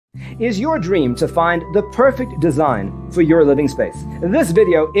Is your dream to find the perfect design for your living space? This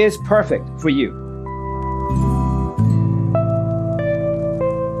video is perfect for you.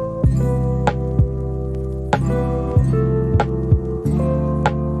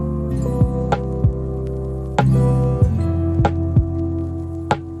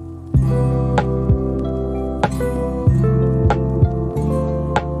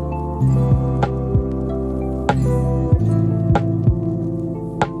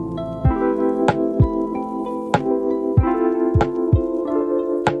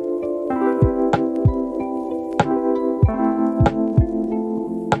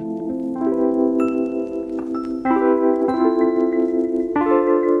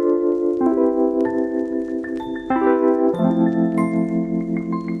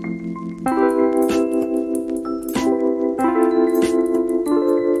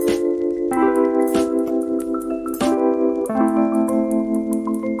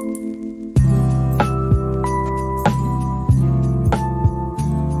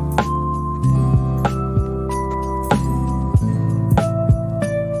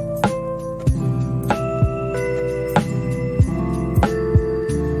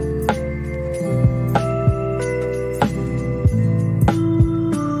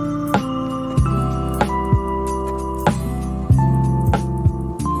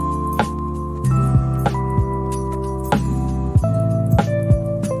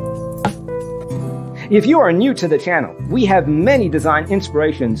 If you are new to the channel, we have many design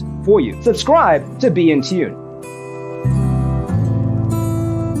inspirations for you. Subscribe to be in tune.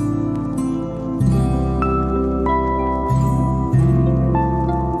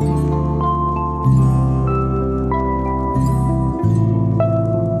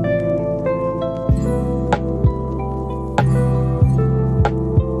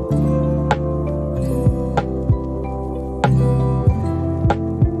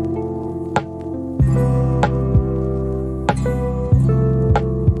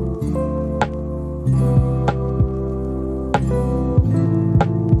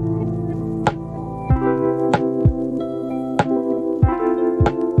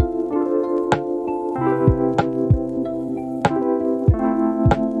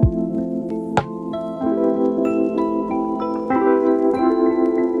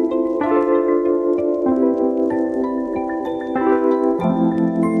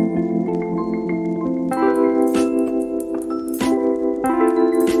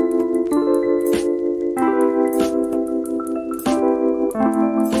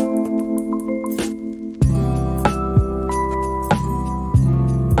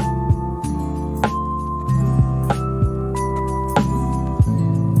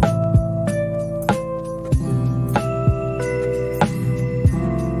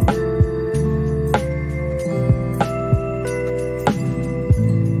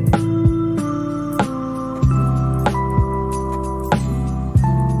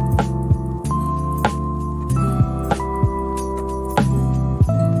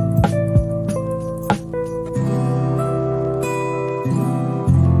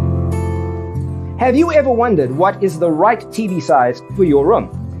 Have you ever wondered what is the right TV size for your room?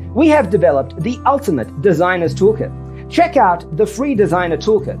 We have developed the ultimate designer's toolkit. Check out the free designer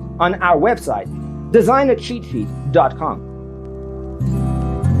toolkit on our website, designercheatsheet.com.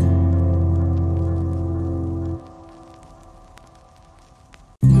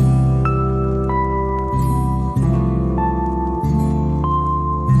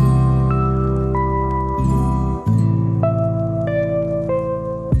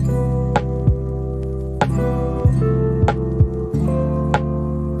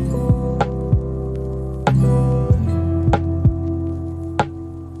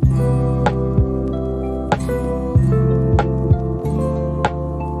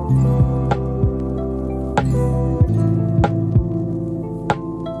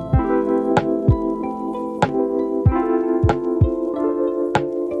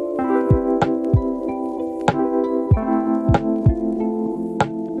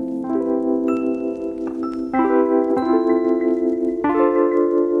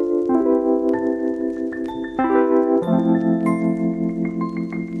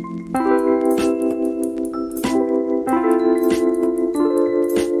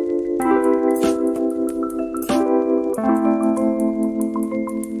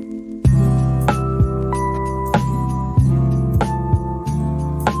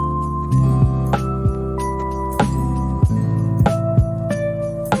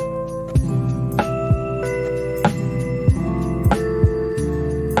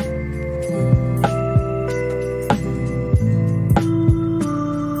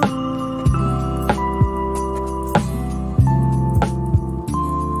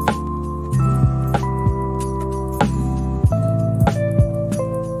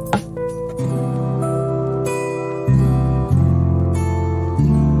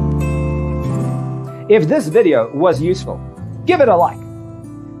 If this video was useful, give it a like.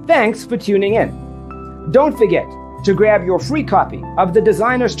 Thanks for tuning in. Don't forget to grab your free copy of the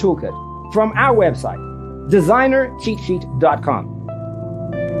Designer's Toolkit from our website, designercheatsheet.com.